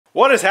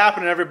What is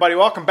happening, everybody?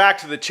 Welcome back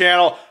to the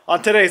channel.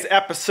 On today's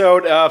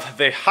episode of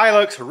the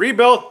Hilux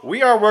rebuild,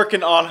 we are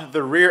working on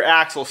the rear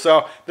axle.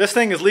 So this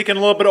thing is leaking a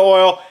little bit of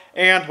oil,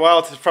 and well,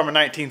 it's from a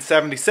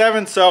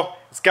 1977, so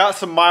it's got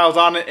some miles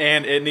on it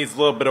and it needs a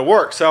little bit of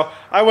work. So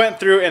I went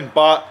through and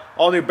bought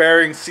all new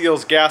bearings,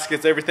 seals,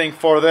 gaskets, everything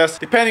for this.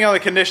 Depending on the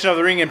condition of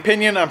the ring and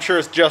pinion, I'm sure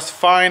it's just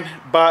fine,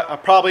 but I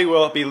probably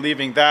will be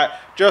leaving that.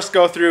 Just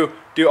go through,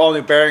 do all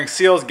new bearings,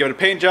 seals, give it a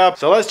paint job.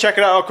 So let's check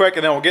it out real quick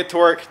and then we'll get to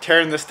work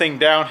tearing this thing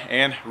down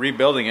and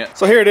rebuilding it.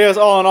 So here it is,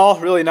 all in all,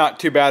 really not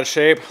too bad a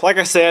shape. Like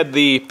I said,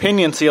 the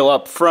pinion seal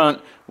up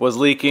front was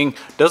leaking.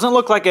 Doesn't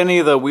look like any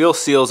of the wheel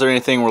seals or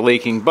anything were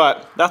leaking,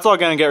 but that's all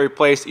gonna get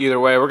replaced either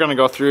way. We're gonna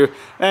go through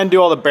and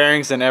do all the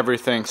bearings and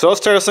everything. So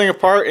let's tear this thing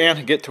apart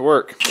and get to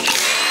work.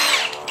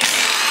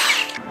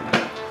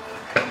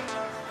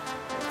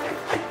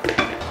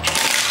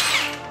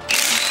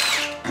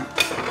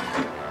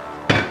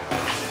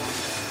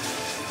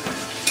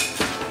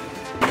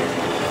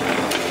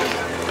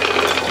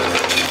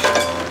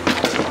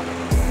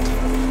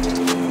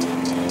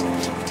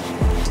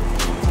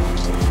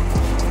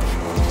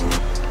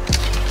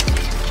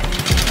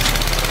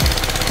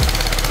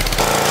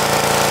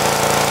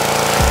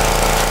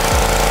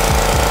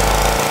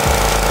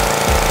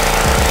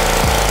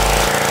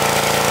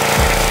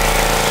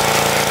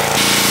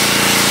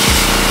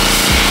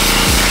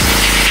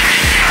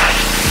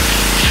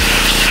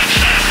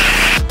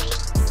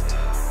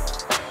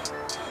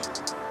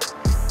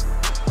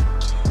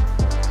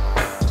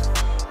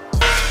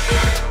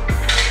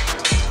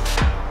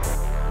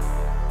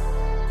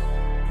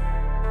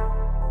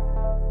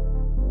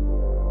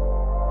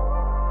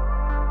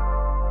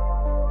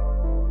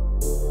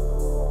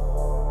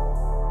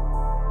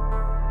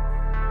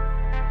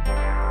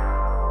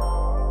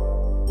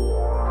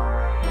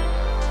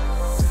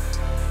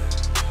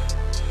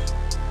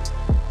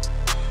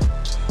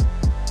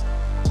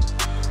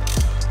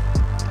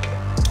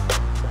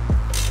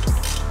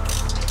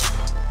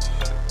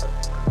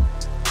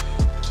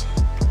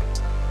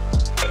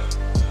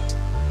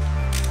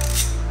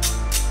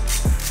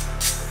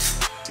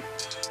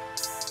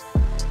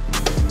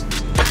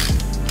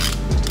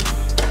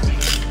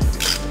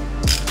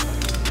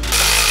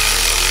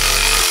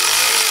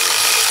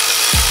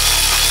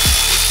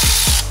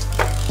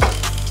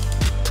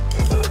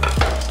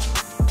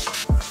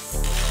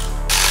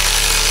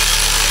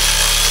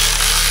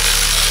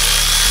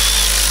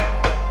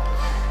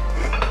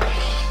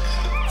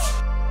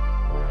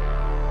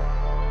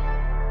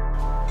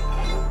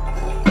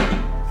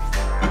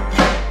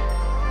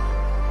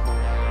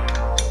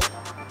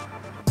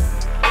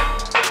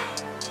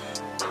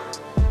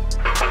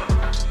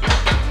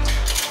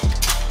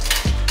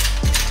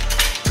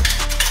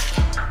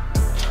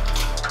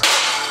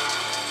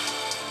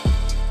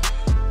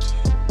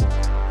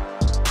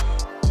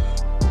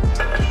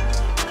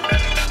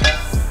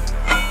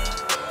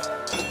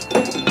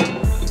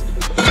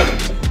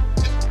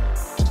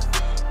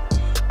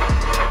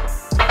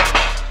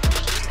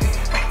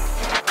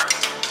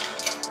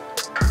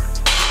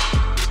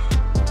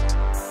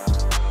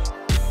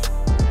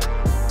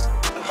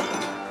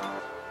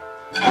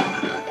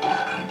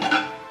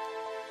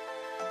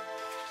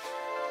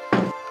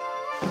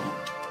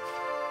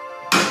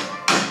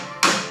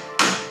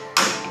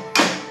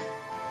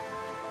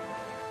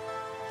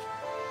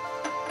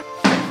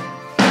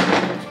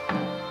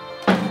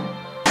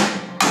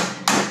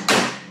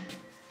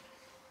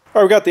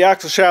 All right, we got the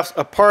axle shafts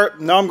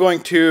apart. Now I'm going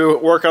to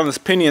work on this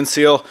pinion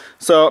seal.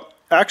 So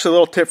actually, a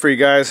little tip for you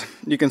guys.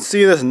 You can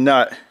see this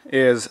nut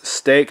is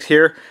staked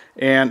here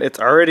and it's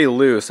already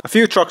loose. A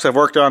few trucks I've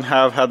worked on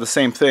have had the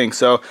same thing.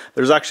 So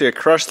there's actually a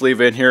crush sleeve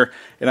in here.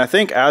 And I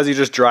think as you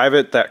just drive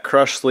it, that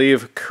crush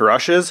sleeve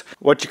crushes.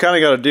 What you kind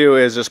of got to do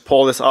is just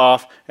pull this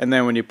off. And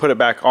then when you put it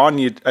back on,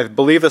 I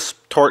believe this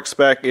torque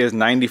spec is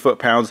 90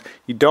 foot-pounds.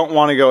 You don't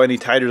want to go any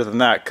tighter than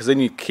that because then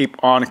you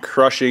keep on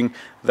crushing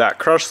that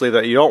crush sleeve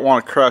that you don't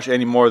want to crush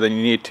any more than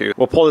you need to.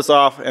 We'll pull this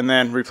off and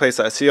then replace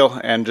that seal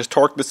and just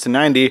torque this to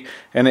 90,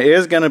 and it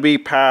is going to be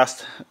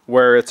past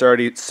where it's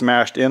already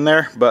smashed in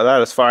there, but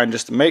that is fine.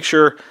 Just to make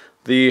sure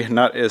the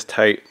nut is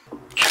tight.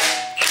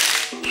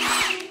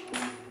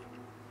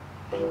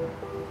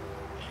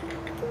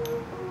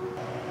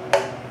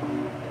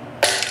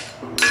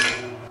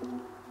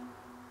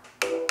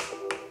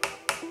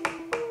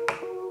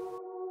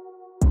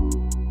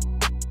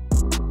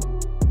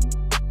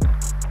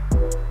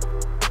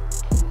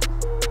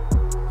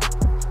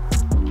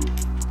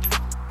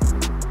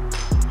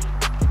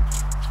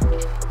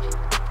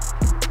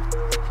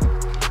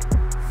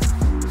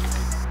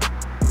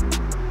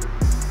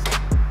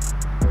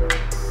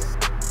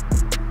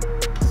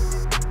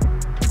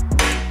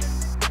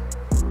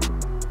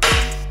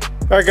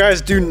 Alright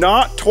guys, do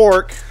not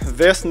torque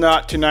this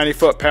nut to 90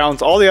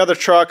 foot-pounds. All the other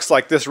trucks,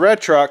 like this red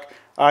truck,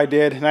 I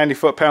did 90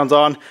 foot-pounds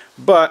on,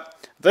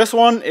 but this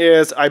one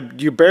is,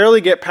 you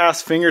barely get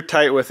past finger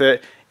tight with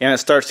it and it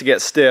starts to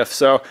get stiff.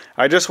 So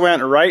I just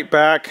went right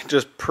back,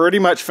 just pretty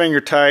much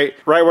finger tight,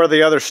 right where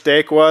the other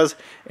stake was,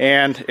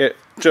 and it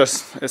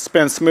it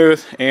spins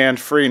smooth and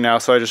free now,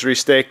 so I just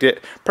restaked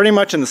it pretty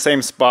much in the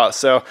same spot.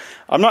 So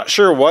I'm not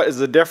sure what is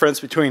the difference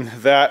between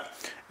that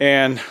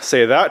and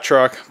say that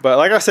truck, but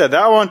like I said,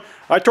 that one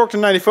I torqued to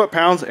 90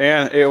 foot-pounds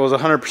and it was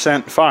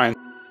 100% fine.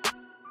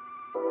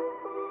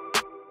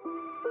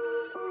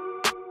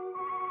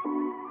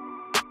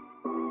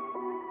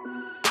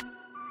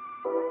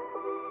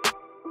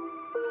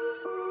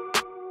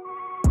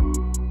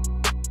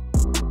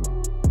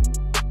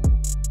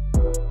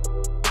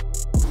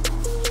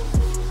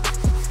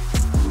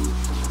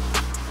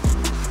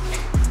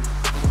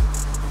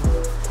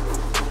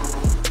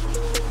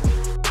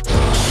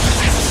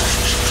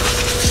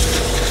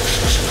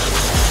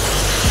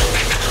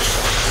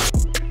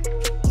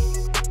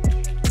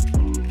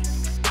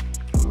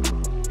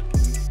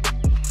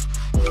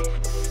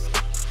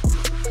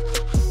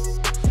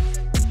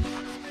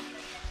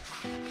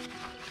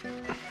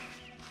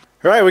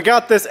 All right, we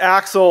got this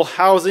axle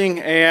housing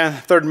and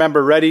third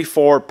member ready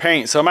for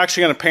paint. So I'm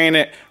actually gonna paint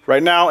it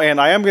right now,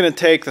 and I am gonna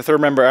take the third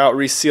member out,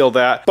 reseal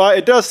that. But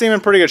it does seem in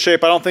pretty good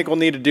shape. I don't think we'll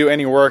need to do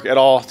any work at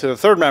all to the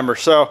third member.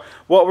 So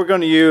what we're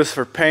gonna use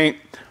for paint,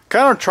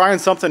 kind of trying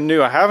something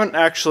new. I haven't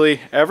actually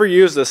ever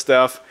used this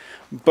stuff,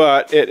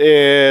 but it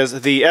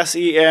is the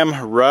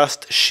SEM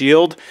Rust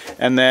Shield,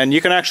 and then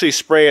you can actually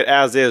spray it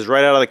as is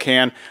right out of the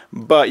can,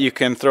 but you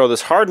can throw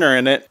this hardener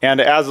in it and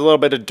it adds a little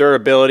bit of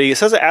durability. It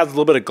says it adds a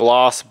little bit of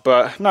gloss,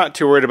 but not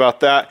too worried about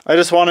that. I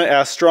just want it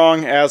as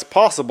strong as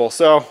possible.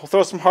 So we'll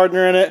throw some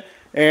hardener in it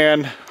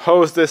and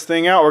hose this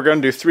thing out. We're gonna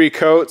do 3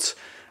 coats.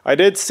 I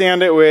did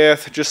sand it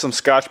with just some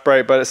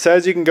Scotch-Brite, but it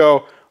says you can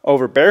go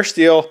over bare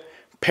steel,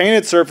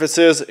 painted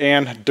surfaces,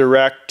 and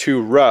direct to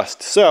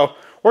rust. So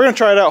we're gonna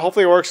try it out,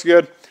 hopefully it works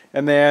good.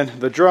 And then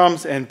the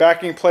drums and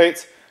backing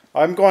plates,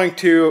 I'm going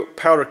to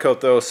powder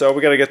coat those. So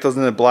we gotta get those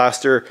in the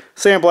blaster,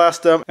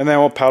 sandblast them, and then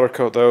we'll powder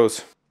coat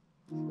those.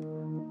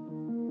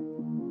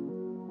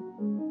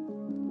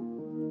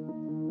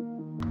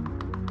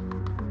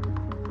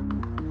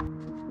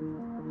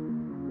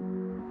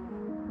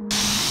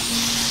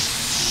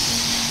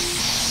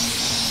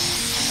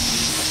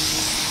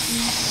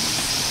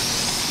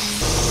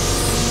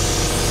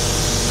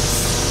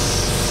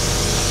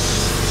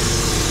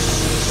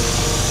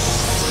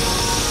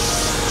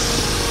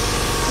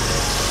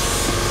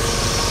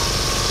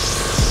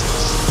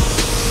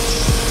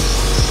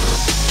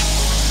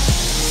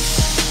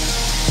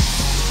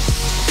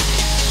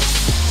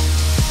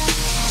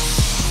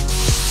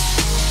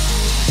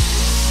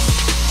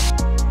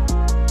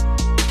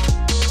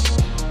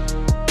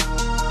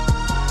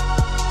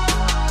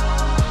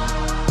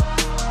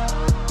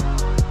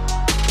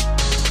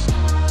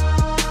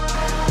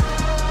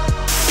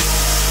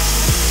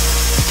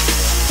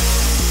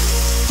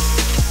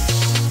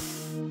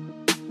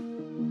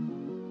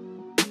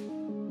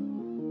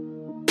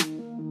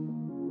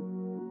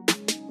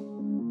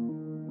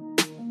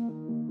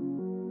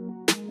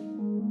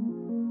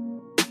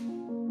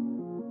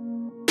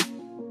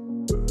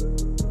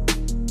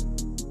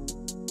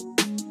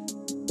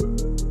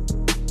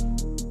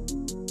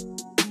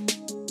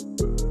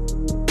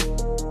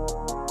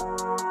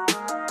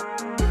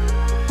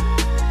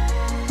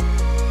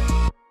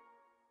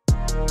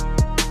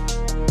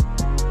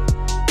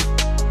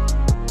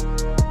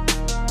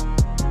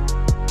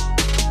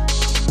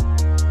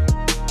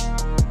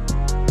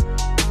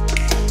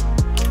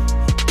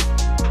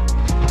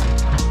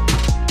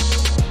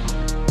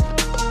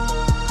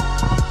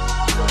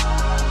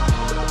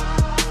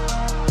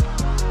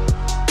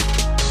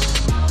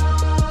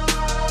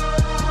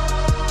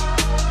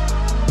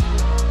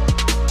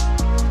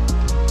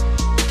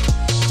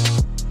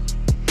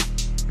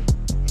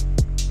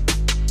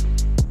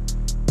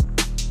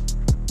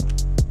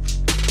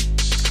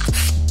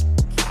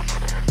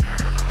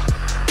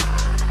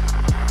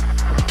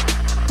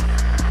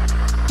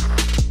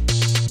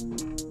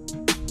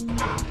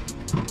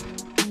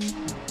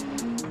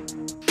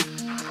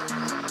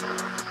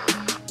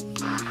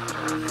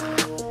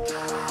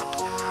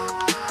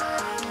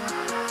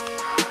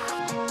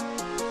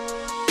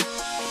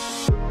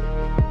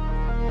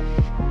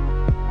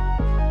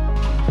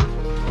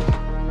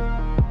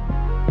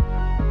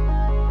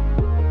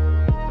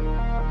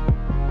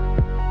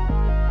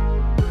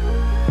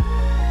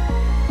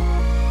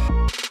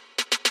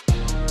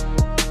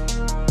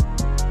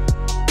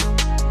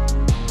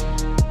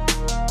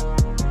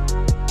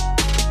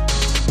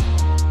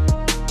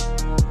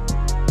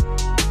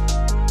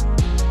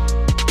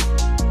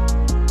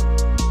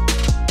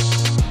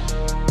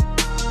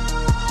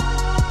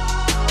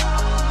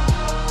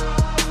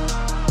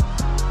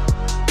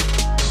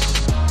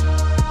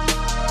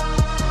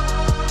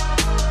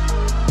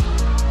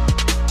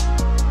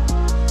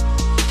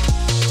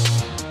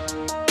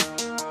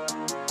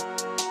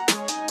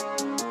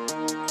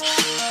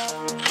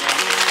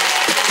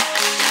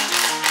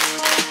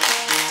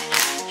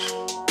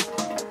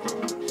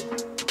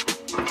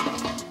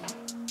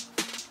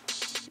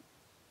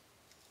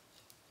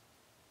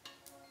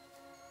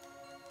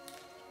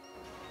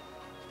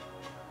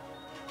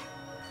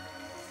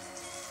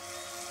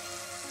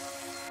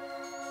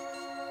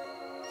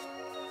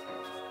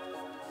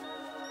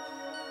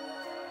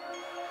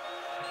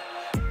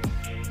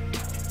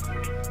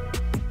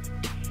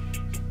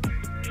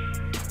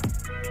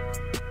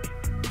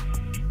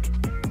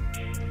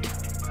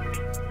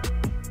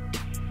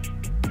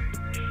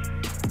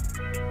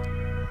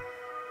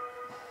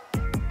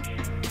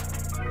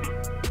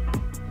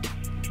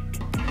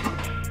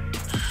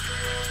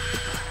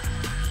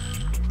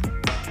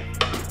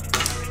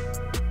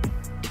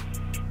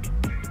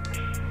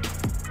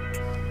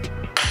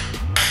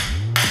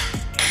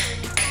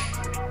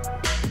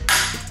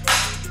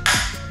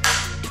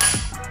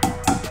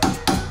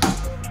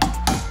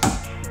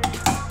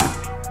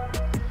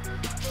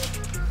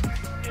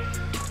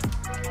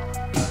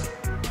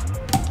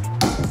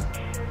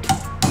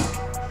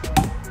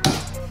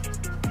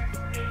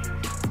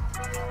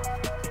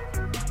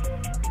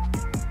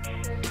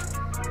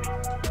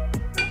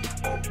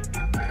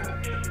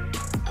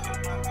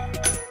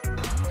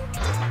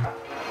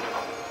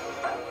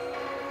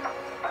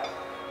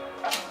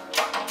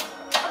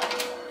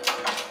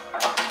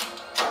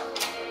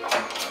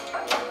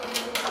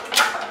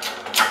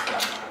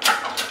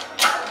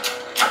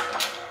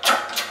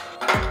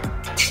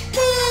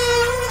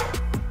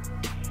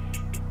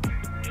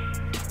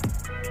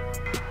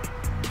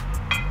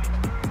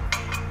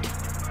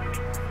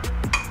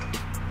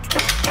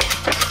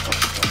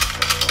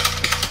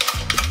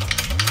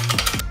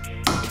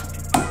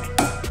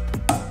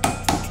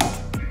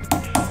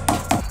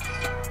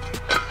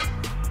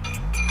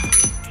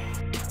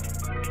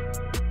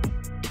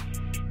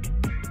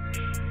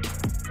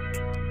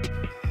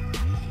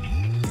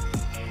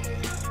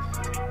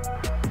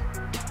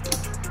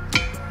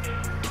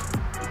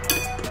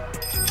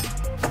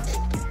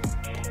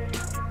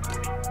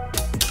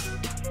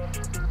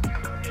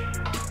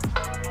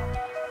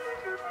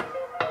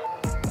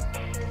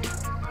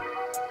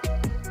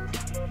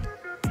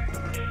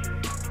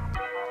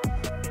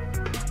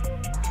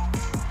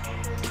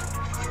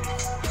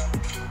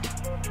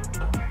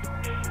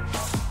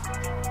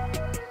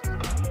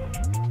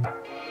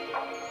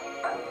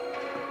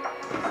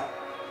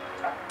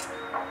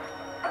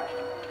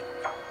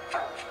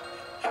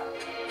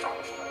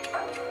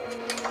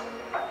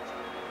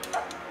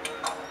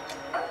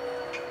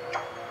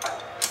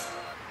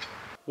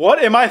 What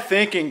am I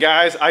thinking,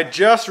 guys? I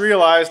just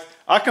realized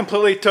I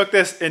completely took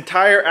this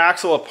entire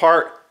axle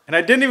apart and I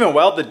didn't even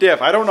weld the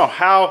diff. I don't know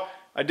how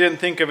I didn't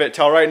think of it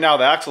till right now.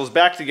 The axle is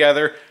back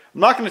together.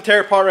 I'm not going to tear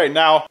it apart right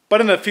now, but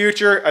in the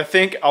future, I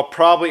think I'll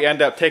probably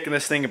end up taking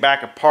this thing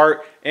back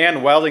apart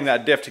and welding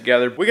that diff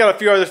together. We got a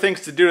few other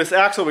things to do to this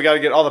axle. We got to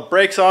get all the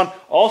brakes on.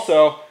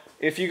 Also,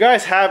 if you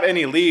guys have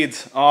any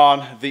leads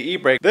on the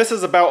e-brake, this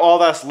is about all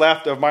that's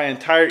left of my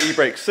entire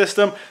e-brake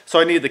system. So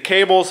I need the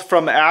cables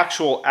from the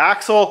actual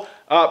axle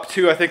up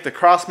to, I think, the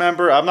cross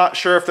member. I'm not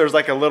sure if there's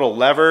like a little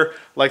lever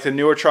like the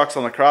newer trucks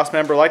on the cross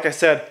member. Like I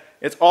said,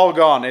 it's all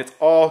gone. It's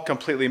all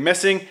completely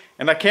missing,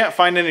 and I can't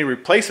find any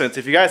replacements.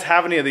 If you guys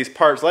have any of these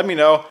parts, let me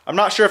know. I'm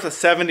not sure if the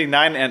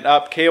 79 and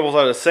up cables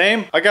are the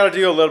same. I gotta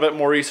do a little bit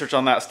more research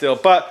on that still,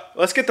 but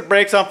let's get the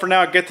brakes on for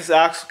now, get this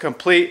axle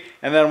complete,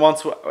 and then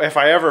if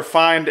I ever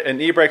find an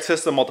e-brake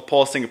system, I'll have to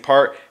pull this thing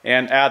apart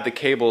and add the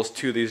cables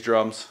to these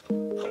drums.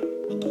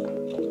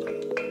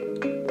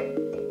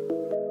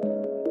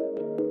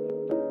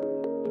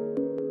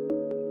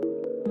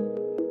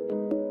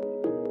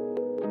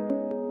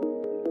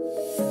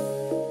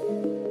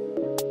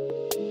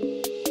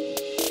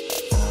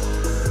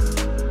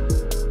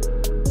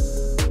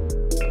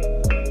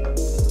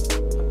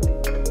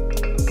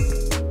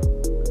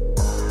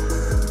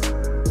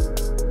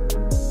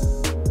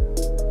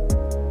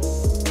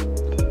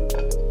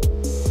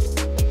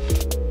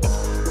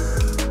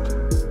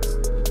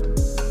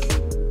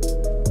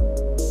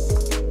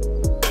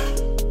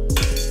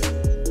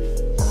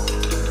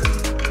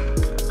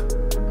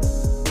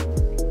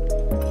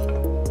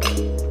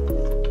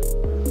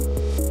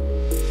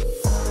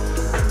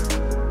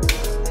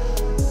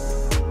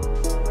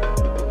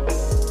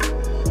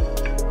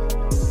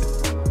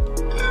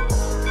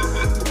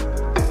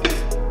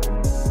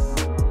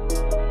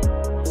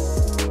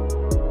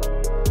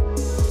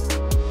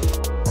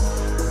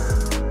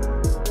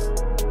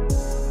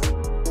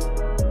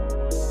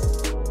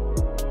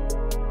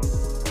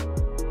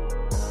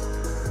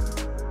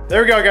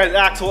 There we go, guys.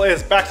 Axle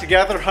is back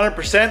together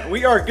 100%.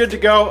 We are good to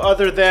go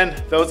other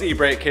than those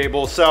e-brake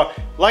cables. So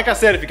like I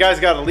said, if you guys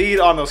got a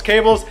lead on those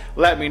cables,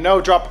 let me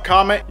know, drop a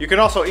comment. You can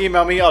also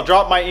email me. I'll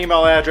drop my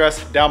email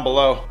address down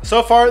below.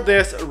 So far,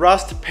 this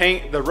rust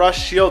paint, the rust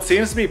shield,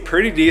 seems to be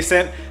pretty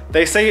decent.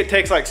 They say it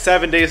takes like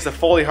 7 days to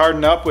fully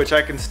harden up, which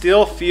I can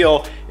still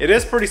feel. It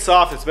is pretty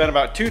soft. It's been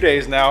about 2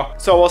 days now.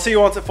 So we'll see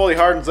once it fully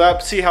hardens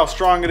up, see how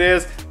strong it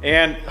is,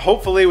 and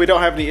hopefully we don't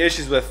have any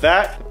issues with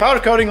that. The powder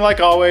coating, like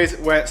always,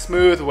 went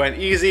smooth, went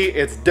easy.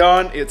 It's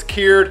done, it's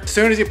cured. As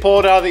soon as you pull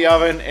it out of the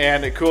oven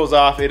and it cools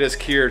off, it is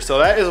cured. So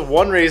that is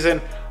one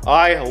reason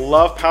I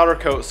love powder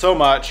coat so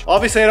much.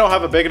 Obviously, I don't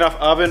have a big enough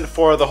oven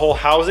for the whole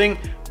housing,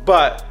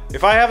 but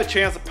if I have a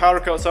chance to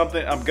powder coat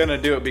something, I'm gonna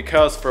do it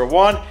because, for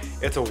one,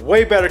 it's a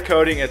way better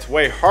coating, it's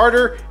way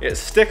harder, it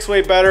sticks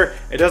way better,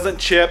 it doesn't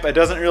chip, it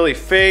doesn't really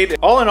fade.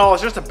 All in all,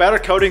 it's just a better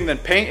coating than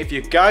paint. If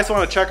you guys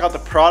wanna check out the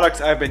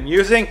products I've been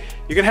using,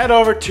 you can head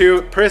over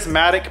to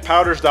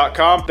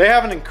prismaticpowders.com. They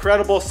have an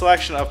incredible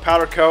selection of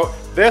powder coat.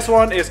 This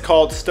one is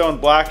called Stone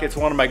Black. It's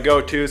one of my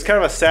go-tos, kind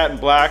of a satin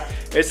black.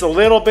 It's a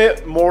little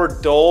bit more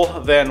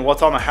dull than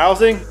what's on the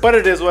housing, but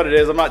it is what it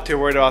is. I'm not too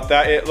worried about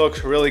that. It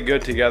looks really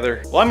good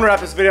together. Well, I'm gonna wrap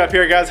this video up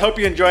here, guys. Hope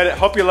you enjoyed it.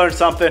 Hope you learned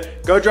something.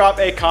 Go drop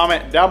a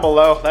comment down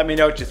below. Let me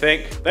know what you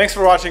think. Thanks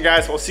for watching,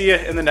 guys. We'll see you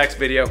in the next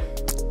video.